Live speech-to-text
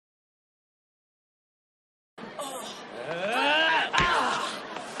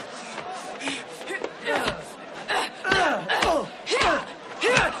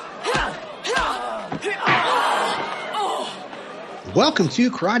Welcome to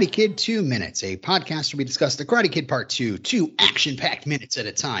Karate Kid 2 Minutes, a podcast where we discuss the Karate Kid Part 2, 2 action-packed minutes at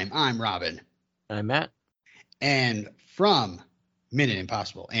a time. I'm Robin. I'm Matt. And from Minute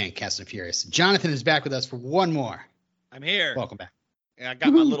Impossible and Fast and Furious, Jonathan is back with us for one more. I'm here. Welcome back. And I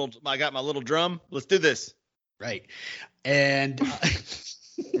got my little drum. Let's do this. Right. And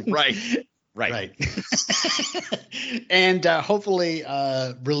right. And hopefully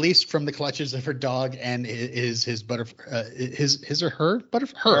released from the clutches of her dog and his butterfly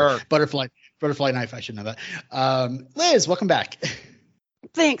knife. I should know that. Liz, welcome back.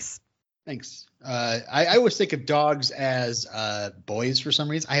 Thanks. I always think of dogs as boys for some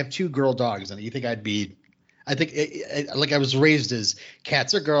reason. I have 2 girl dogs, and you think I was raised as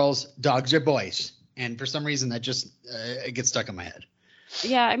cats are girls, dogs are boys, and for some reason that just it gets stuck in my head.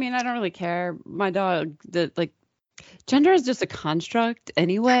 Yeah, I mean, I don't really care. My dog, gender is just a construct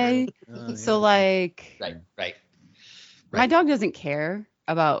anyway. So, right. My dog doesn't care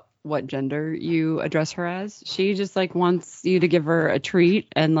about what gender you address her as. She just wants you to give her a treat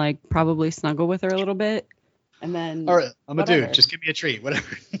and probably snuggle with her a little bit, and then. All right, I'm whatever. a dude. Just give me a treat,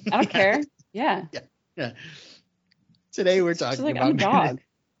 whatever. I don't care. Yeah. Today we're talking about I'm a dog.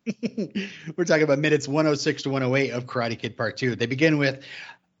 We're talking about minutes 106 to 108 of Karate Kid Part 2. They begin with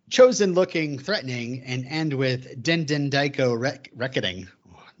Chozen looking threatening and end with Den Den Daiko reckoning.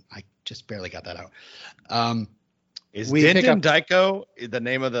 Oh, I just barely got that out. Is Den Den Daiko the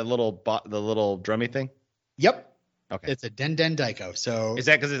name of the little drummy thing? Yep. Okay. It's a Den Den Daiko. So is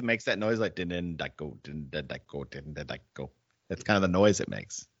that because it makes that noise like Den Den Daiko, Den Den Daiko, Den Den Daiko? That's kind of the noise it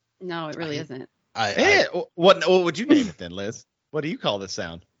makes. No, it really isn't. What would you name it then, Liz? What do you call this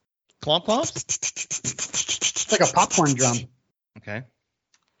sound? Clomp clomps? It's like a popcorn drum. Okay.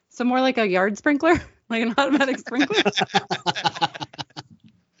 So more like a yard sprinkler, like an automatic sprinkler.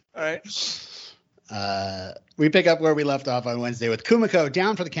 All right. We pick up where we left off on Wednesday with Kumiko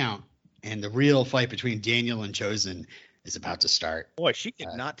down for the count, and the real fight between Daniel and Chozen is about to start. Boy, she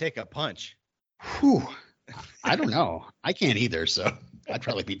could not take a punch. Whew. I don't know. I can't either, so I'd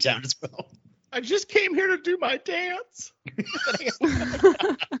probably be down as well. I just came here to do my dance.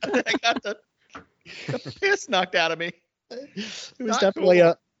 I got the piss knocked out of me. It was definitely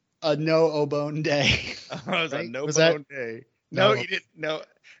a no Obone day. It was right? a no bone day. No, you didn't.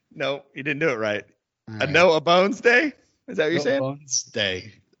 No, you didn't do it right. All a no bones day? Is that what you're saying? No Bones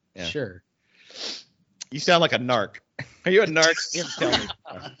day. Yeah. Sure. You sound like a narc. Are you a narc? You have to tell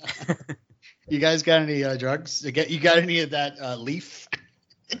me. You guys got any drugs? You got any of that leaf?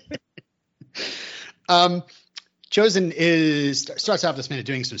 Chozen starts off this minute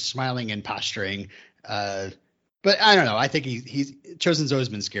doing some smiling and posturing, but I don't know. I think he's Chozen's always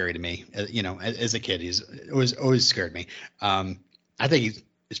been scary to me. As a kid, he's always scared me. I think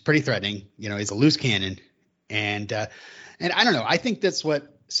he's pretty threatening. He's a loose cannon, and I don't know. I think that's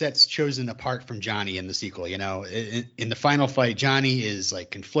what sets Chozen apart from Johnny in the sequel. In the final fight, Johnny is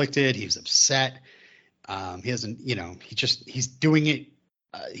conflicted. He's upset. He hasn't. He's doing it.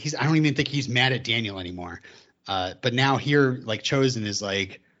 I don't even think he's mad at Daniel anymore. But now here, Chozen is I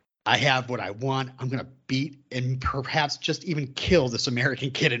have what I want. I'm going to beat and perhaps just even kill this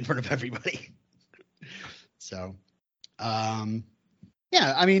American kid in front of everybody. So,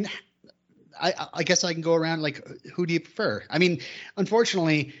 yeah, I mean, I guess I can go around who do you prefer? I mean,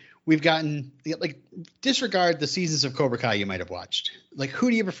 unfortunately, we've gotten disregard the seasons of Cobra Kai you might have watched. Who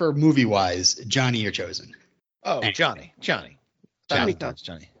do you prefer movie-wise, Johnny or Chozen? Oh, Anyway. Johnny. Johnny.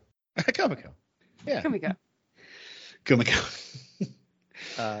 Kumiko. Yeah. Kumiko.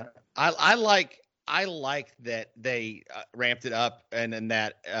 I like that they ramped it up and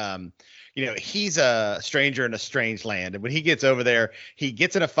that he's a stranger in a strange land, and when he gets over there, he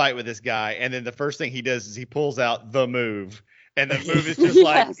gets in a fight with this guy, and then the first thing he does is he pulls out the move, and the move is just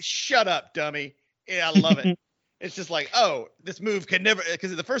Yes. shut up, dummy. Yeah, I love it. It's just this move can never,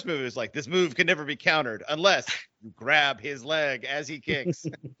 because the first move is this move can never be countered unless you grab his leg as he kicks.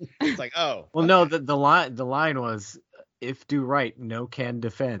 It's Well, okay. no, the line was, if do right, no can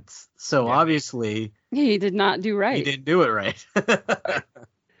defense. So Yeah. obviously He did not do right. he didn't do it right.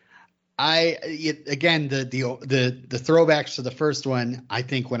 Again, the throwbacks to the first one. I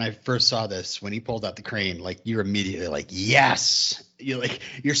think when I first saw this, when he pulled out the crane, you're immediately yes,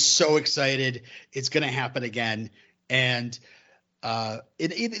 you're so excited, it's gonna happen again. And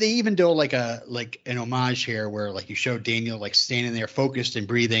they even do an homage here where you show Daniel standing there focused and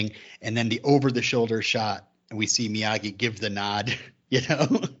breathing, and then the over the shoulder shot, and we see Miyagi give the nod.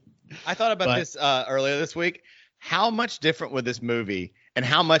 I thought about this earlier this week. How much different would this movie and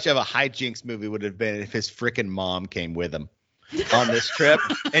how much of a hijinks movie would it have been if his freaking mom came with him on this trip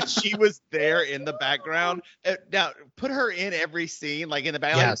and she was there in the background? Now, put her in every scene, like in the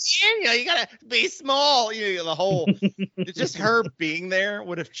background. Yes. Like, you gotta be small. The whole, just her being there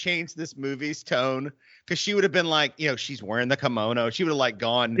would have changed this movie's tone, because she would have been like, she's wearing the kimono. She would have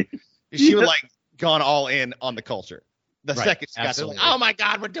gone all in on the culture. The Right, second she got there, absolutely. like, oh my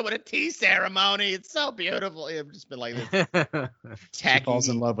God, we're doing a tea ceremony. It's so beautiful. It's just been like this She tacky. falls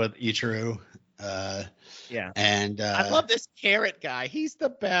in love with Ichiro. Yeah. And I love this carrot guy. He's the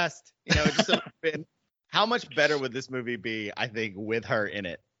best. It just would have been, how much better would this movie be, I think, with her in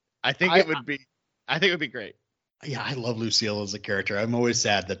it? I think it would be great. Yeah, I love Lucille as a character. I'm always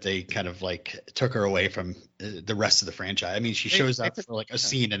sad that they kind of like took her away from the rest of the franchise. I mean, she shows up for like a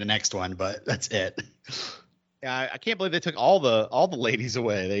scene in the next one, but that's it. Yeah, I can't believe they took all the ladies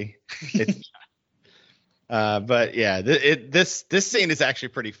away. But yeah, this scene is actually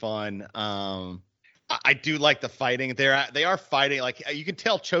pretty fun. I do like the fighting. They are fighting, like you can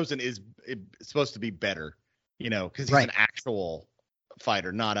tell Chosen is supposed to be better, because he's an actual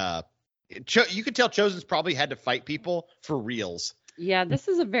fighter, not a. You can tell Chosen's probably had to fight people for reals. Yeah, this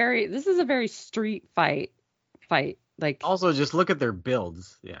is a very street fight. Like, Also, just look at their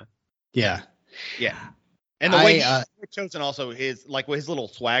builds. Yeah. Yeah. Yeah. And the way Chosen also is, like, with his little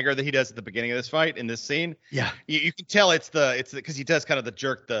swagger that he does at the beginning of this fight in this scene. Yeah. You can tell it's because he does kind of the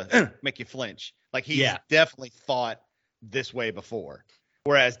jerk, make you flinch. Like, he's definitely fought this way before.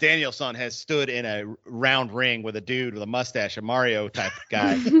 Whereas Daniel-san has stood in a round ring with a dude with a mustache, a Mario type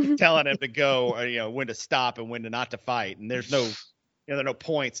guy, telling him to go, or, when to stop and when to not to fight. And there's no, there are no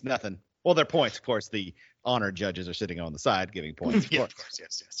points, nothing. Well, there are points, of course. The honor judges are sitting on the side giving points. Of course.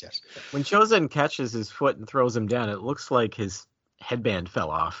 Yes. When Chosen catches his foot and throws him down, it looks like his headband fell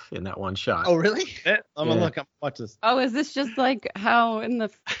off in that one shot. Oh, really? I'm gonna look. I'm gonna watch this. oh, is this just like how in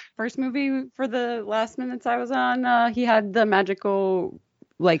the first movie for the last minutes I was on, he had the magical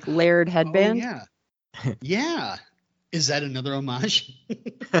like layered headband? Oh, yeah. Yeah. Is that another homage?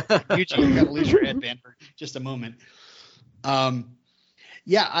 Eugene, you gotta lose your headband for just a moment.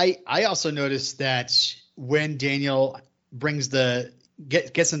 Yeah, I also noticed that when Daniel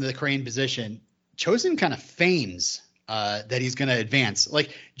gets into the crane position, Chosen kind of feigns that he's going to advance. Like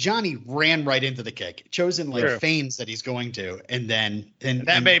Johnny ran right into the kick. Chosen feigns that he's going to, and then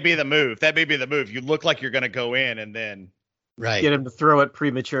that may be the move. That may be the move. You look like you're going to go in, and then right get him to throw it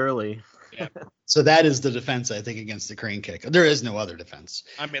prematurely. Yeah. So that is the defense, I think, against the crane kick. There is no other defense.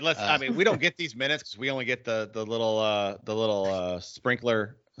 I mean, we don't get these minutes because we only get the little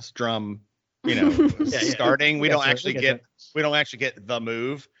sprinkler drum, starting. We don't actually get the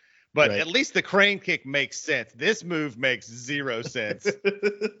move. But at least the crane kick makes sense. This move makes zero sense.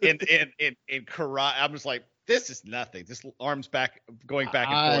 in karate, I'm just like, this is nothing. Just arms going back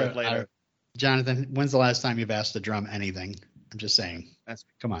and forth later. Jonathan, when's the last time you've asked the drum anything? I'm just saying.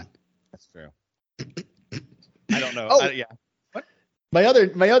 Come on. That's true. I don't know. What? My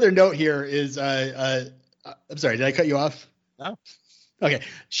other note here is I'm sorry, did I cut you off? No. Okay.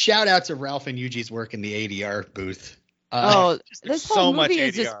 Shout out to Ralph and Yuji's work in the ADR booth. This so whole much movie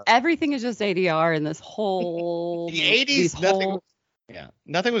is ADR. just everything is just ADR in this whole The 80s,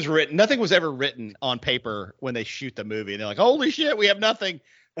 nothing was written. Nothing was ever written on paper when they shoot the movie. And they're like, holy shit, we have nothing.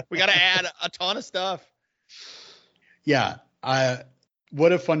 We got to add a ton of stuff. Yeah.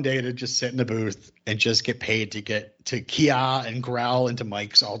 What a fun day to just sit in the booth and just get paid to get to kia and growl into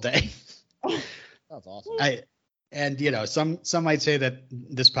mics all day. That's awesome. Some might say that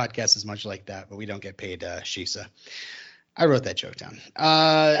this podcast is much like that, but we don't get paid Shisa. I wrote that joke down.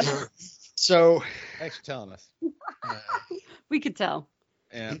 So Thanks for telling us. we could tell.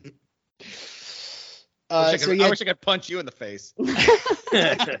 Yeah. I wish I could punch you in the face.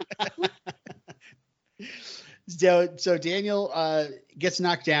 So Daniel gets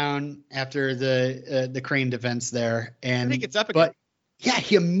knocked down after the crane defense there, and he gets up again. But yeah,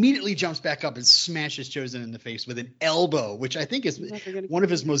 he immediately jumps back up and smashes Chosen in the face with an elbow, which I think is one of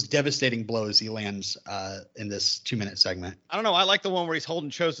his most devastating blows he lands in this 2-minute segment. I don't know. I like the one where he's holding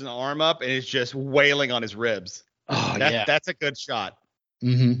Chosen's arm up and he's just wailing on his ribs. Oh, that's a good shot.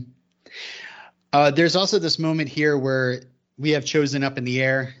 Mm-hmm. There's also this moment here where we have Chosen up in the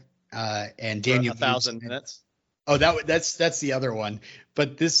air, and Daniel 1,000 minutes. Oh, that's the other one.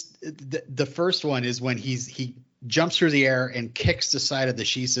 But the first one is when he jumps through the air and kicks the side of the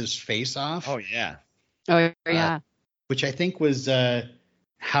Shisa's face off. Oh yeah. Which I think was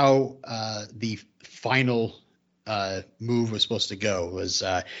how the final move was supposed to go. Was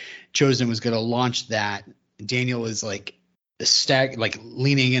Chosen was going to launch that. Daniel was like stag, like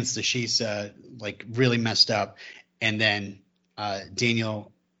leaning against the sheets, like really messed up, and then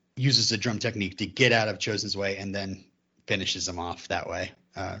Daniel uses the drum technique to get out of Chosen's way, and then finishes him off that way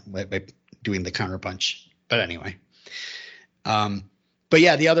by doing the counterpunch. But anyway, but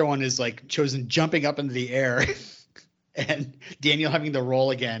yeah, the other one is like Chosen jumping up into the air and Daniel having to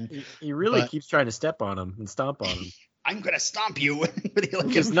roll again. He really keeps trying to step on him and stomp on him. I'm gonna stomp you.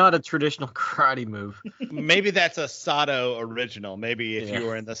 It's not a traditional karate move. Maybe that's a Sato original. Maybe if you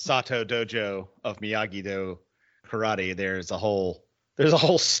were in the Sato dojo of Miyagi-Do karate, there's a whole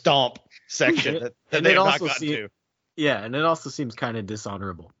stomp section that they've not gotten to. Yeah, and it also seems kind of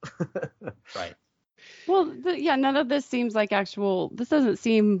dishonorable. Right. Well, none of this seems like actual. This doesn't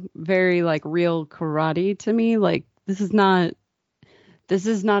seem very like real karate to me. Like this is not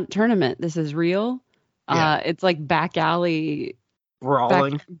a tournament. This is real. Yeah. It's like back alley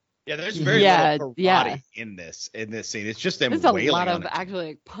Brawling. Yeah, there's very little karate in this scene. It's just them there's wailing a lot on of it. actually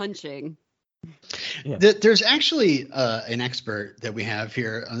like punching. Yeah. There's actually an expert that we have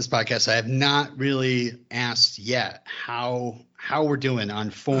here on this podcast. I have not really asked yet how we're doing on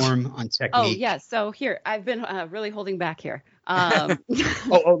form, on technique. Oh yeah, so here I've been really holding back here.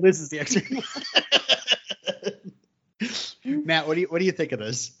 This is the expert. Matt, what do you think of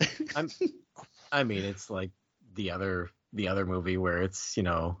this? I mean, it's like the other movie where it's,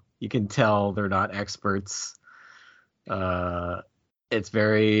 you can tell they're not experts. It's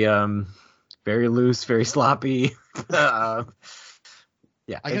very very loose, very sloppy. Yeah,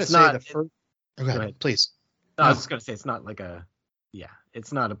 I gotta it's say not. the first. Go ahead, please. I was just gonna say it's not like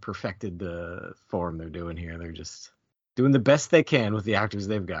it's not a perfected form they're doing here. They're just doing the best they can with the actors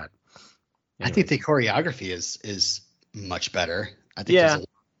they've got. Anyway. I think the choreography is much better. I think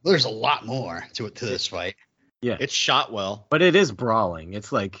there's a lot more to this fight. Yeah, it's shot well, but it is brawling.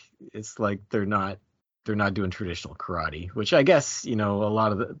 It's like they're not doing traditional karate, which I guess a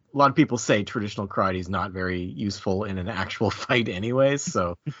lot of people say traditional karate is not very useful in an actual fight, anyways.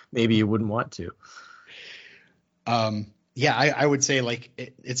 So maybe you wouldn't want to. Yeah, I would say like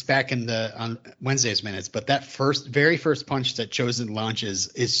it's back on Wednesday's minutes, but that very first punch that Chosen launches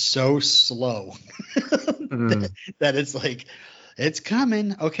is so slow that it's like, it's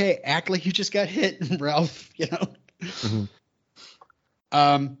coming. Okay, act like you just got hit, Ralph. Mm-hmm.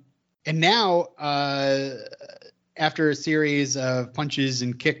 And now, after a series of punches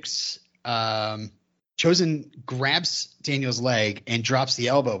and kicks, Chosen grabs Daniel's leg and drops the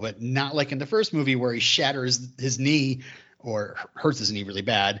elbow, but not like in the first movie where he shatters his knee or hurts his knee really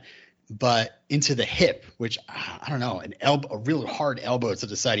bad, but into the hip, which I don't know, a real hard elbow to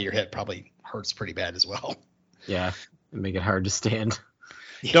the side of your hip probably hurts pretty bad as well. Yeah, make it hard to stand.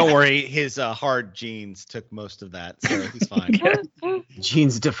 Yeah. Don't worry, his hard jeans took most of that, so he's fine.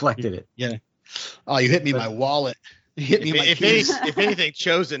 Jeans deflected it. Yeah. Oh, you hit me in my wallet. You hit me in my keys. If anything,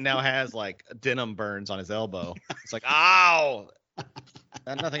 Chosen now has like denim burns on his elbow. It's like, ow!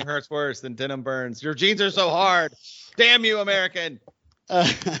 Nothing hurts worse than denim burns. Your jeans are so hard. Damn you, American!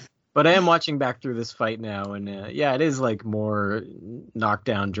 But I am watching back through this fight now, and it is like more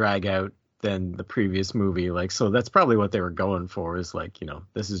knockdown, drag out than the previous movie. Like, so that's probably what they were going for. Is like,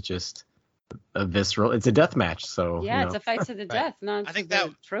 this is just a visceral. It's a death match. So yeah, it's a fight to the death, not I think the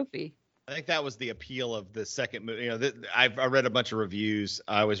that trophy. I think that was the appeal of the second movie. I read a bunch of reviews.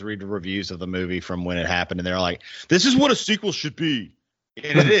 I always read reviews of the movie from when it happened, and they're like, "This is what a sequel should be,"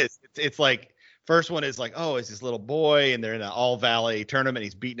 and it is. It's like, first one is like, oh, it's this little boy, and they're in an all valley tournament.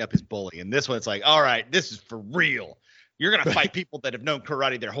 He's beating up his bully, and this one, it's like, all right, this is for real. You're gonna fight people that have known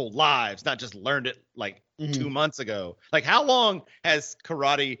karate their whole lives, not just learned it like 2 months ago. Like, how long has the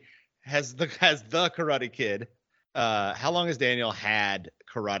Karate Kid? How long has Daniel had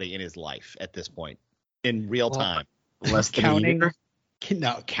karate in his life at this point, in real time? Less than a year?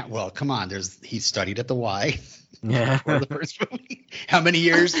 Well, come on. He studied at the Y. Yeah. For the first movie. How many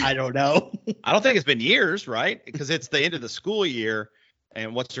years? I don't know. I don't think it's been years, right? Because it's the end of the school year,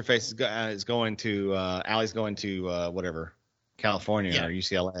 and what's her face is going to Allie's going to whatever, California or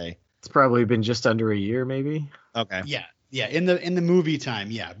UCLA. It's probably been just under a year, maybe. Okay. Yeah. In the movie time,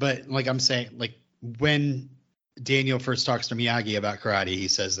 yeah. But like I'm saying, like when Daniel first talks to Miyagi about karate, he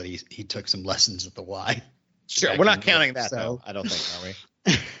says that he took some lessons at the Y. Sure, we're not counting that though. I don't think,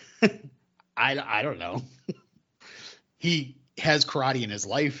 are we? I don't know. He has karate in his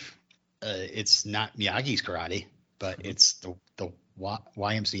life. It's not Miyagi's karate, but it's the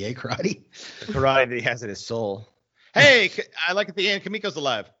YMCA karate. The karate that he has in his soul. Hey, I like at the end, Kamiko's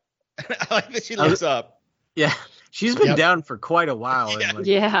alive. I like that she looks up. Yeah, she's been down for quite a while. Yeah. And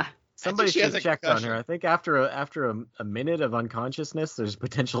Yeah. Somebody should have checked on her. I think after a minute of unconsciousness, there's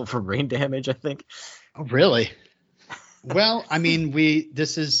potential for brain damage, I think. Oh, really? Well, I mean,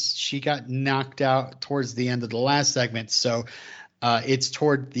 she got knocked out towards the end of the last segment, so it's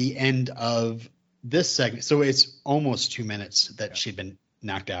toward the end of this segment. So it's almost 2 minutes that she'd been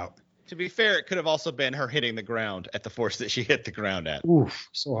knocked out. To be fair, it could have also been her hitting the ground at the force that she hit the ground at. Oof,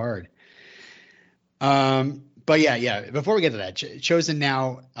 so hard. But yeah. Before we get to that, Chosen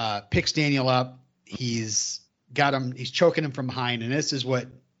now picks Daniel up. He's got him. He's choking him from behind, and this is what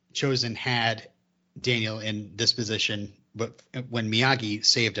Chosen had Daniel in this position, but when Miyagi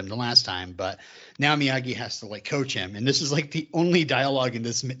saved him the last time. But now Miyagi has to like coach him, and this is like the only dialogue in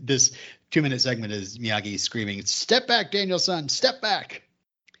this 2 minute segment is Miyagi screaming, "Step back, Daniel-san, step back."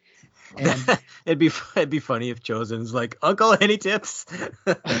 And it'd be funny if Chosen's like, "Uncle, any tips?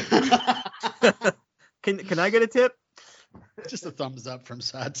 Can I get a tip?" Just a thumbs up from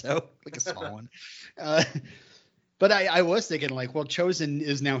Sato, like a small one. But I was thinking like, well, Chosen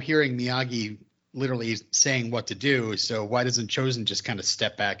is now hearing Miyagi literally saying what to do. So why doesn't Chosen just kind of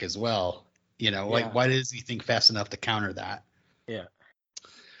step back as well? Like why does he think fast enough to counter that? Yeah.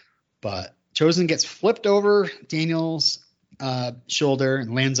 But Chosen gets flipped over Daniel's shoulder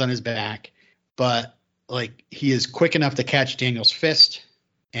and lands on his back. But like he is quick enough to catch Daniel's fist.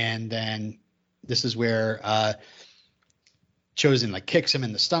 And then this is where Chosen like kicks him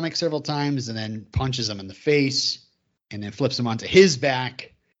in the stomach several times and then punches him in the face and then flips him onto his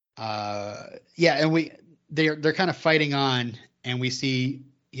back. And they're kind of fighting on, and we see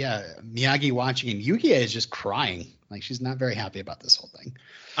Miyagi watching, and Yukia is just crying. Like she's not very happy about this whole thing.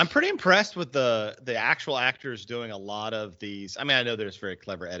 I'm pretty impressed with the actual actors doing a lot of these. I mean, I know there's very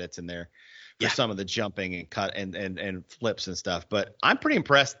clever edits in there for some of the jumping and cut and flips and stuff, but I'm pretty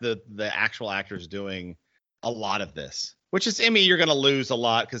impressed that the actual actors doing a lot of this. Which is, I mean, you're going to lose a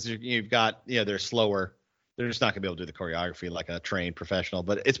lot because you've got, they're slower. They're just not going to be able to do the choreography like a trained professional,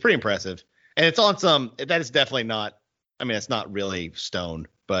 but it's pretty impressive. And it's on that is definitely not, I mean, it's not really stone,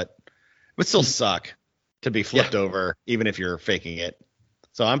 but it would still suck to be flipped over, even if you're faking it.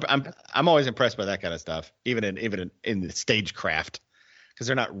 So I'm always impressed by that kind of stuff, even in the stagecraft, because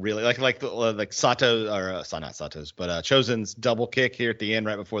they're not really like Sato or not Sato's, but Chosen's double kick here at the end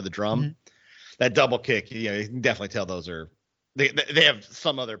right before the drum. Mm-hmm. That double kick, you can definitely tell those are they have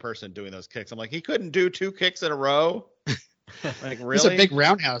some other person doing those kicks. I'm like, he couldn't do 2 kicks in a row. Like really? These are big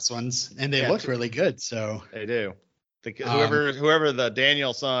roundhouse ones, and they look really good. So they do. Whoever the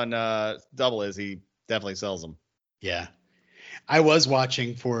Daniel-san double is, he definitely sells them. Yeah, I was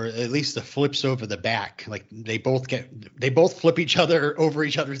watching for at least the flips over the back. Like they both flip each other over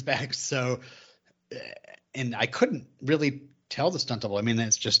each other's backs. So, and I couldn't really tell the stunt double. I mean,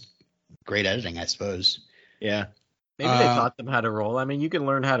 it's just great editing, I suppose. Yeah. Maybe they taught them how to roll. I mean, you can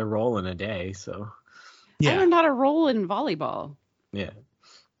learn how to roll in a day, so. Yeah. I learned how to roll in volleyball. Yeah.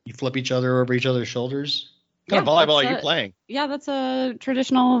 You flip each other over each other's shoulders? What kind of volleyball are you playing? Yeah, that's a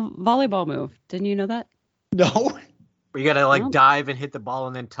traditional volleyball move. Didn't you know that? No. Where you got to dive and hit the ball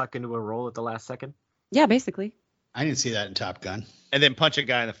and then tuck into a roll at the last second? Yeah, basically. I didn't see that in Top Gun. And then punch a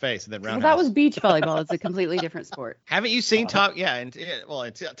guy in the face and then roundhouse. Well, that was beach volleyball. It's a completely different sport. Haven't you seen Top? Yeah, in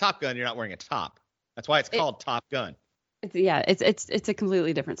Top Gun, you're not wearing a top. That's why it's called Top Gun. It's a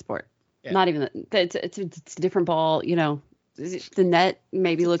completely different sport. Yeah. Not even it's a different ball. The net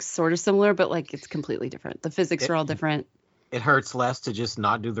maybe looks sort of similar, but like it's completely different. The physics are all different. It hurts less to just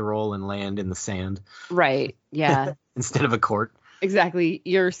not do the roll and land in the sand. Right. Yeah. Instead of a court. Exactly.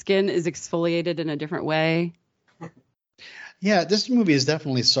 Your skin is exfoliated in a different way. Yeah, this movie is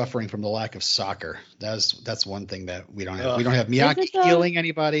definitely suffering from the lack of soccer. That's one thing that we don't have. We don't have Miyagi killing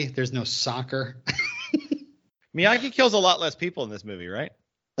anybody. There's no soccer. Miyagi kills a lot less people in this movie, right?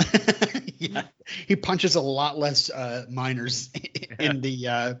 Yeah, he punches a lot less minors in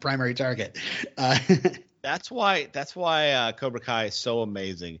the primary target. That's why Cobra Kai is so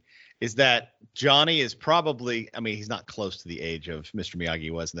amazing. Is that Johnny is probably, I mean, he's not close to the age of Mr.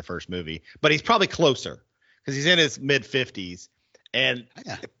 Miyagi was in the first movie, but he's probably closer because he's in his mid-50s. And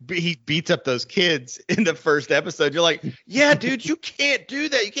he beats up those kids in the first episode. You're like, yeah, dude, you can't do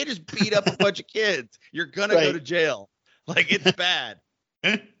that. You can't just beat up a bunch of kids. You're going to go to jail. Like, it's bad.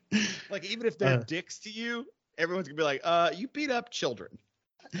 Like, even if they're dicks to you, everyone's going to be like, you beat up children.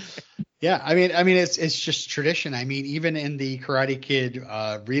 Yeah, I mean, it's just tradition. I mean, even in the Karate Kid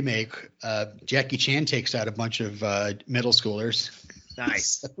remake, Jackie Chan takes out a bunch of middle schoolers.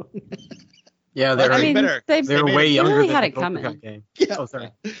 Nice. Yeah, they're way younger really than had the it coming. Game. Yeah. Oh,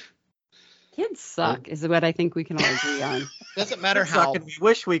 sorry. Kids suck is what I think we can all agree on. Doesn't matter how. We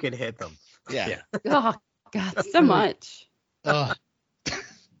wish we could hit them. Yeah. Oh God, so much.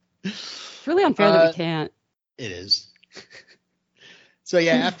 It's really unfair that we can't. It is. So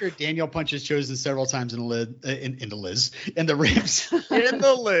yeah, after Daniel punches Chosen several times in the ribs, In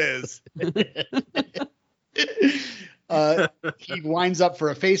the Liz. he winds up for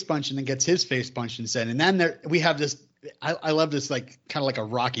a face punch and then gets his face punched instead. And then we have this. I love this, like kind of like a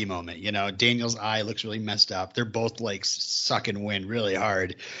Rocky moment. You know, Daniel's eye looks really messed up. They're both like sucking wind really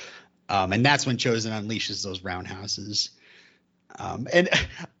hard, and that's when Chosen unleashes those roundhouses. And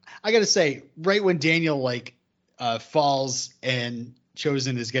I gotta say, right when Daniel like falls and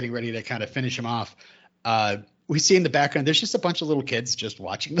Chosen is getting ready to kind of finish him off, we see in the background there's just a bunch of little kids just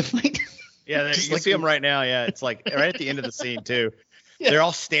watching the fight. Yeah, you see them right now. Yeah, it's like right at the end of the scene too. Yeah. They're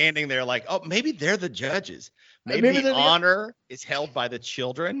all standing there like, oh, maybe they're the judges. Maybe the honor is held by the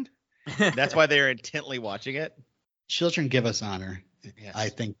children. That's why they're intently watching it. Children give us honor. Yes. I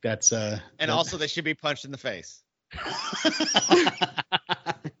think that's and also they should be punched in the face.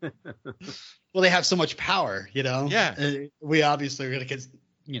 Well, they have so much power, you know. Yeah. We obviously are gonna get,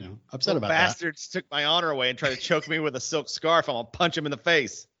 upset about bastards took my honor away and tried to choke me with a silk scarf. I'm gonna punch him in the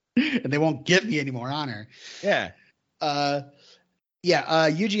face. And they won't give me any more honor. Yeah. Yuji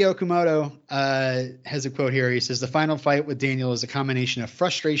Okamoto has a quote here. He says, "The final fight with Daniel is a combination of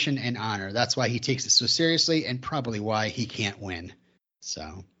frustration and honor. That's why he takes it so seriously and probably why he can't win."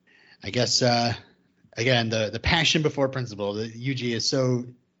 So I guess, again, the passion before principle. Yuji is so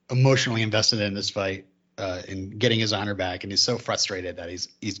emotionally invested in this fight, in getting his honor back, and he's so frustrated that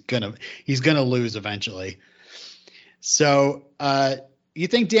he's gonna lose eventually. So you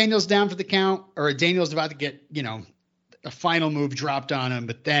think Daniel's down for the count, or Daniel's about to get, a final move dropped on him,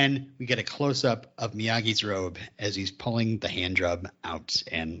 but then we get a close-up of Miyagi's robe as he's pulling the hand drum out.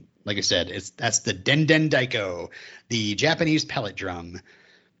 And like I said, that's the Denden Daiko, the Japanese pellet drum.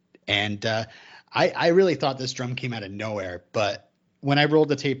 And I really thought this drum came out of nowhere, but when I rolled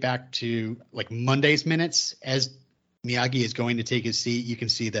the tape back to like Monday's minutes, as Miyagi is going to take his seat, you can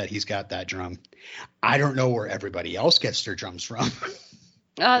see that he's got that drum. I don't know where everybody else gets their drums from.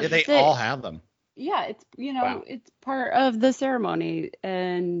 They all have them. Yeah, it's it's part of the ceremony,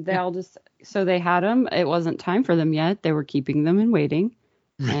 and they all just they had them. It wasn't time for them yet. They were keeping them and waiting,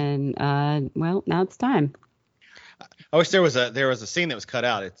 and now it's time. I wish there was a scene that was cut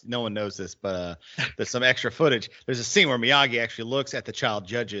out. No one knows this, but there's some extra footage. There's a scene where Miyagi actually looks at the child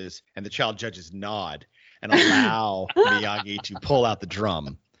judges, and the child judges nod and allow Miyagi to pull out the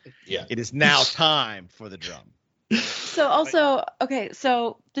drum. Yeah, it is now time for the drum. So also, okay,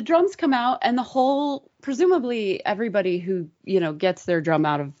 so the drums come out, and presumably everybody who gets their drum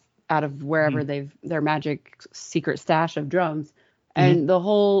out of wherever their magic secret stash of drums, and the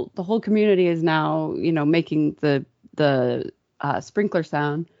whole community is now making the sprinkler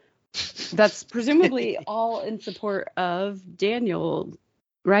sound. That's presumably all in support of Daniel,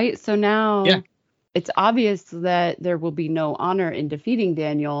 right? So now it's obvious that there will be no honor in defeating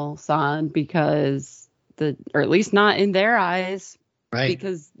Daniel-san because or at least not in their eyes, right?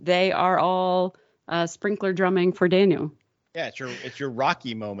 Because they are all sprinkler drumming for Daniel. Yeah, it's your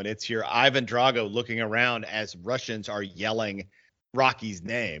Rocky moment. It's your Ivan Drago looking around as Russians are yelling Rocky's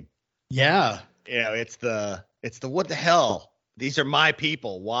name. Yeah, it's the what the hell? These are my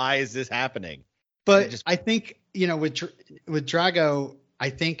people. Why is this happening? But I think with Drago,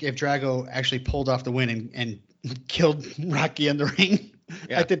 I think if Drago actually pulled off the win and killed Rocky in the ring.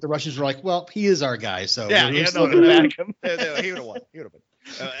 Yeah. I think the Russians were like, well, he is our guy, so he would have won. He would have been.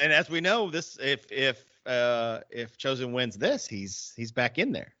 And as we know, this if Chosen wins this, he's back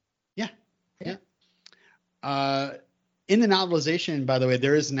in there. Yeah. In the novelization, by the way,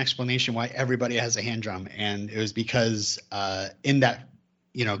 there is an explanation why everybody has a hand drum, and it was because in that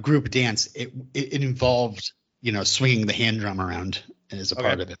group dance, it involved swinging the hand drum around as a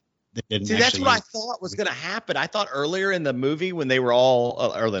part of it. See, that's what I thought was going to happen. I thought earlier in the movie when they were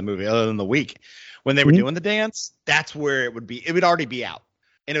all, or the movie, other than the week, when they were doing the dance, that's where it would be. It would already be out,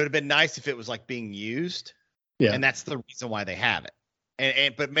 and it would have been nice if it was like being used. Yeah, and that's the reason why they have it.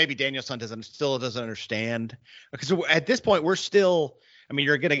 But maybe Daniel-san still doesn't understand, because at this point we're still. I mean,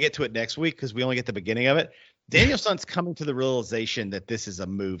 you're going to get to it next week because we only get the beginning of it. Daniel-san's coming to the realization that this is a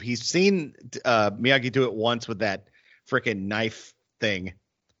move. He's seen Miyagi do it once with that freaking knife thing.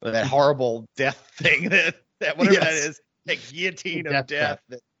 That horrible death thing that whatever that is, that guillotine of death.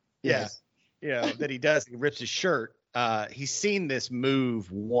 That he does. He rips his shirt. He's seen this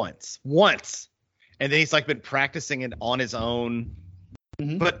move once, and then he's like been practicing it on his own.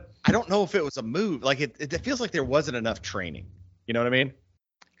 Mm-hmm. But I don't know if it was a move. Like it feels like there wasn't enough training. You know what I mean?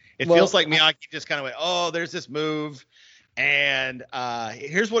 It feels like Miyagi just kind of went, oh, there's this move, and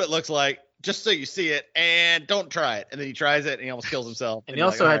here's what it looks like. Just so you see it, and don't try it. And then he tries it, and he almost kills himself. And he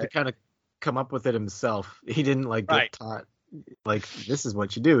also had to kind of come up with it himself. He didn't get taught like, this is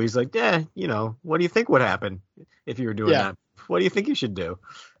what you do. He's like, yeah, what do you think would happen if you were doing that? What do you think you should do?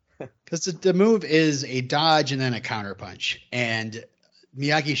 Because the move is a dodge and then a counterpunch. And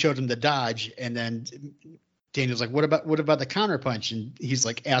Miyagi showed him the dodge, and then Daniel's like, what about the counterpunch? And he's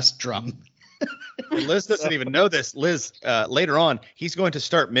like, ass drum. Liz doesn't even know this. Liz, later on, he's going to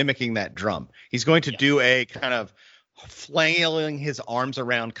start mimicking that drum. He's going to do a kind of flailing his arms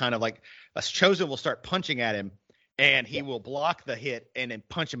around, kind of like Chozen will start punching at him, and he will block the hit and then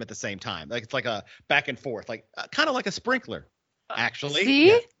punch him at the same time. Like it's like a back and forth, like kind of like a sprinkler, actually. See?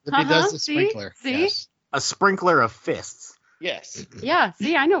 Yeah. He does the sprinkler. See? Yes. A sprinkler of fists. Yes. Yeah.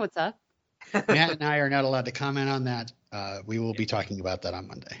 See, I know what's up. Matt and I are not allowed to comment on that. We will be talking about that on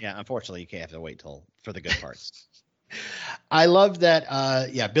Monday. Yeah, unfortunately, you can't have to wait for the good parts. I love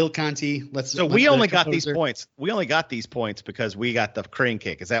that. Bill Conti. So we only got these points. We only got these points because we got the crane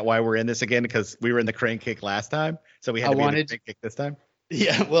kick. Is that why we're in this again? Because we were in the crane kick last time, so we had to be in the crane kick this time.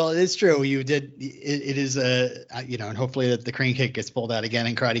 Yeah, well, it is true. You did. It is and hopefully that the crane kick gets pulled out again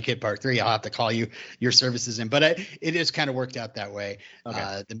in Karate Kid Part 3. I'll have to call your services in, but it is kind of worked out that way.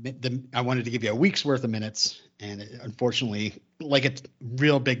 Okay. I wanted to give you a week's worth of minutes, and unfortunately, like a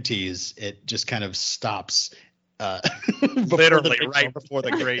real big tease, it just kind of stops. Literally right before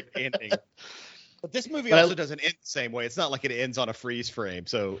the great ending. But this movie also doesn't end the same way. It's not like it ends on a freeze frame.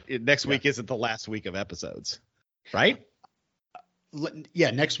 So next week isn't the last week of episodes, right?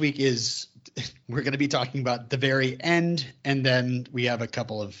 Yeah, next week we're going to be talking about the very end, and then we have a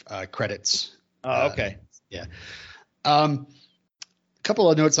couple of credits. Oh, okay. Yeah. Couple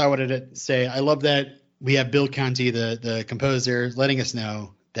of notes I wanted to say. I love that we have Bill Conti, the composer, letting us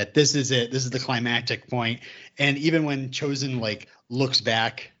know that this is it. This is the climactic point. And even when Chozen looks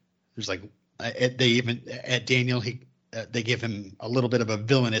back, there's at Daniel, they give him a little bit of a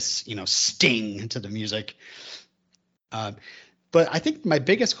villainous, sting to the music. But I think my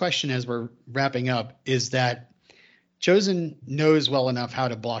biggest question as we're wrapping up is that Chozen knows well enough how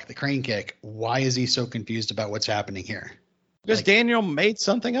to block the crane kick. Why is he so confused about what's happening here? Because Daniel made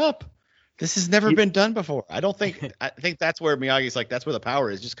something up. This has never been done before. I think that's where Miyagi's like, that's where the power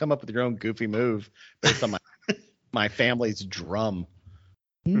is. Just come up with your own goofy move based on my family's drum.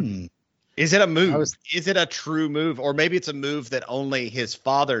 Is it a move? Is it a true move? Or maybe it's a move that only his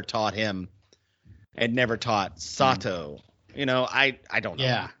father taught him and never taught Sato. I don't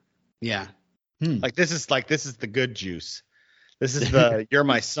know. Yeah. This is the good juice. This is the you're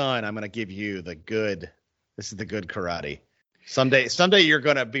my son. I'm going to give you the good. This is the good karate. Someday you're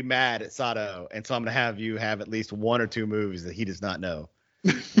going to be mad at Sato, and so I'm going to have you have at least one or two moves that he does not know.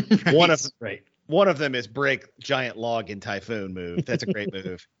 Right. One of them is break giant log in typhoon move. That's a great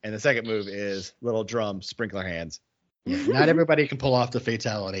move. And the second move is little drum sprinkler hands. Yeah, not everybody can pull off the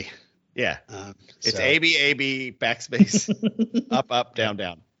fatality. Yeah. It's AB, backspace, up, down,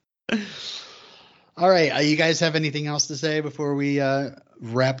 down. All right. You guys have anything else to say before we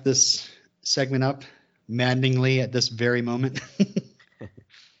wrap this segment up maddeningly at this very moment?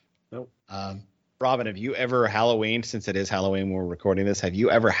 Nope. Robin, have you ever Halloweened, since it is Halloween when we're recording this, have you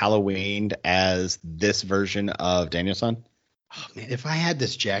ever Halloweened as this version of Daniel-san? Oh, man, if I had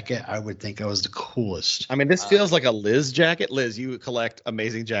this jacket, I would think I was the coolest. I mean, this feels like a Liz jacket. Liz, you collect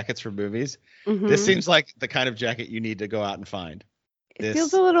amazing jackets for movies. Mm-hmm. This seems like the kind of jacket you need to go out and find. It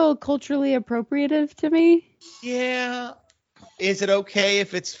feels a little culturally appropriative to me. Yeah. Is it okay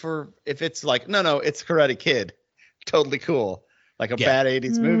if it's like, no, it's Karate Kid. Totally cool. Like a bad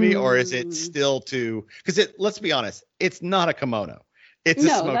 80s movie, or is it still because let's be honest, it's not a kimono. It's a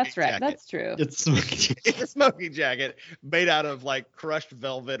smoking that's right. jacket. That's true. It's a smoking jacket made out of crushed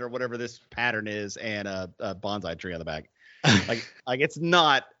velvet or whatever this pattern is, and a bonsai tree on the back. like it's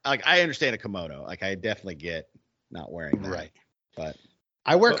not I understand a kimono. I definitely get not wearing that. Right. But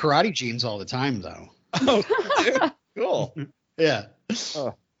I wear karate jeans all the time, though. Oh, cool. Yeah.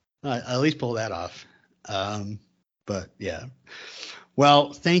 Oh. I at least pull that off. But yeah.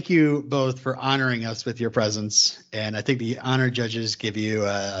 Well, thank you both for honoring us with your presence. And I think the honor judges give you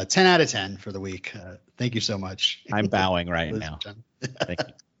a 10 out of 10 for the week. Thank you so much. I'm bowing right now. Thank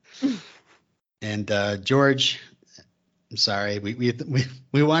you. And George, I'm sorry.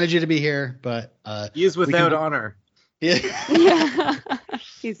 We wanted you to be here, but he is without honor. Yeah.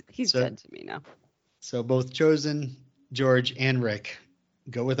 He's dead to me now. So both Chozen, George, and Rick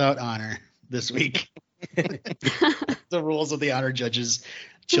go without honor this week. The rules of the honor judges'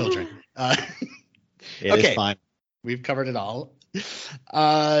 children. It is fine. We've covered it all.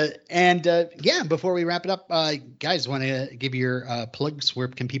 Before we wrap it up, guys, want to give your plugs? Where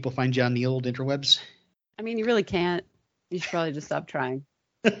can people find you on the old interwebs? I mean, you really can't. You should probably just stop trying.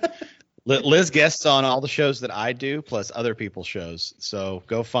 Liz guests on all the shows that I do, plus other people's shows. So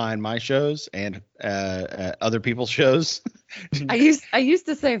go find my shows and other people's shows. I used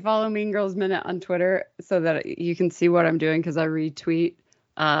to say follow Mean Girls Minute on Twitter so that you can see what I'm doing because I retweet.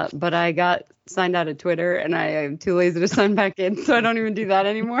 But I got signed out of Twitter and I am too lazy to sign back in, so I don't even do that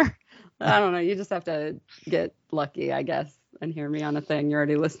anymore. I don't know. You just have to get lucky, I guess, and hear me on a thing you're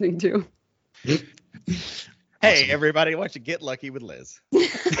already listening to. Hey, everybody, why don't you get lucky with Liz?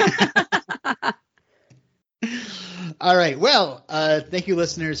 All right. Well, thank you,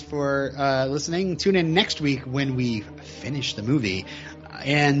 listeners, for listening. Tune in next week when we finish the movie.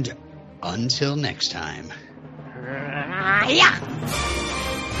 And until next time. Yeah.